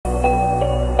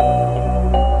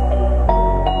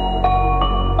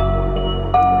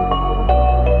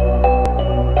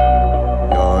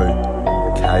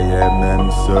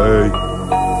see.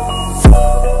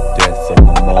 Death on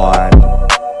my mind.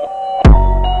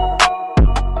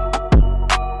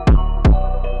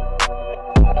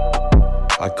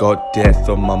 I got death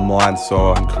on my mind,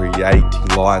 so I'm creating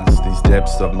lines. These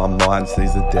depths of my mind,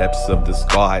 these are depths of the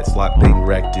sky. It's like being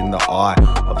wrecked in the eye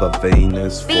of a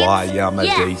Venus fly. Yeah, I'm a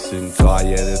decent guy,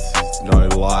 yeah, this is no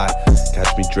lie.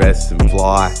 Catch me dress and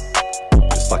fly,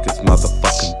 just like it's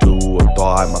motherfucking do or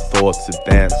die. My thoughts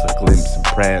advance, I glimpse and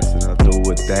prance, and I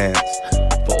do a dance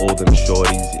for all them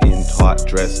shorties in tight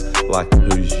dress, like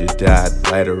who's your dad?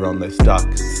 Later on they stuck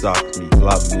and sucked me,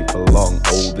 loved me for long,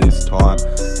 all this time,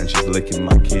 and she's licking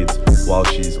my kids while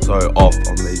she's so off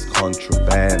on these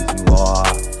contrabands and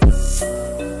lie.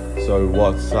 So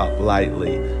what's up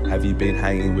lately? Have you been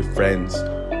hanging with friends,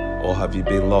 or have you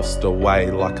been lost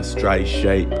away like a stray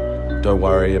sheep? Don't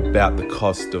worry about the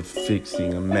cost of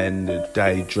fixing a mended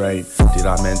daydream. Did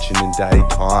I mention in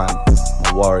daytime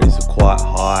my worries are quite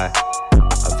high?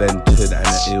 I've entered an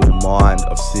ill mind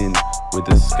of sin with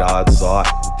a scarred sight.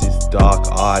 With this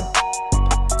dark-eyed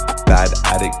bad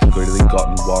addict really got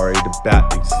me worried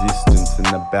about existence and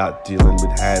about dealing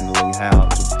with handling how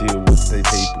to deal with the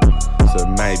people. So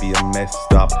maybe I'm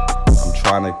messed up, I'm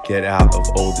trying to get out of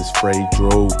all this free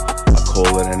drool. I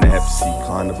call it an episode,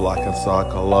 kind of like a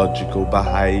psychological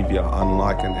behaviour,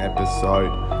 unlike an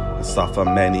episode. I suffer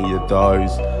many of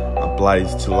those. I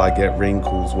blaze till I get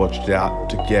wrinkles, watched out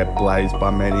to get blazed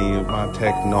by many of my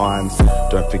tech nines.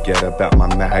 Don't forget about my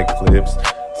mag clips,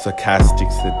 sarcastic,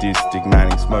 sadistic,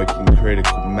 manning, smoking,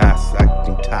 critical mass,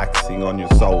 acting, taxing on your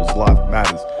soul's life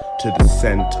matters to the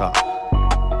centre.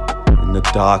 In the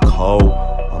dark hole,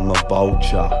 I'm a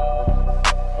vulture.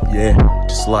 Yeah,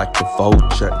 just like the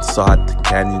vulture inside the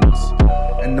canyons.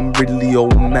 And I'm really all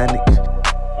manic.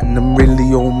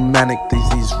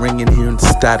 This is ringing here in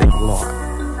static line.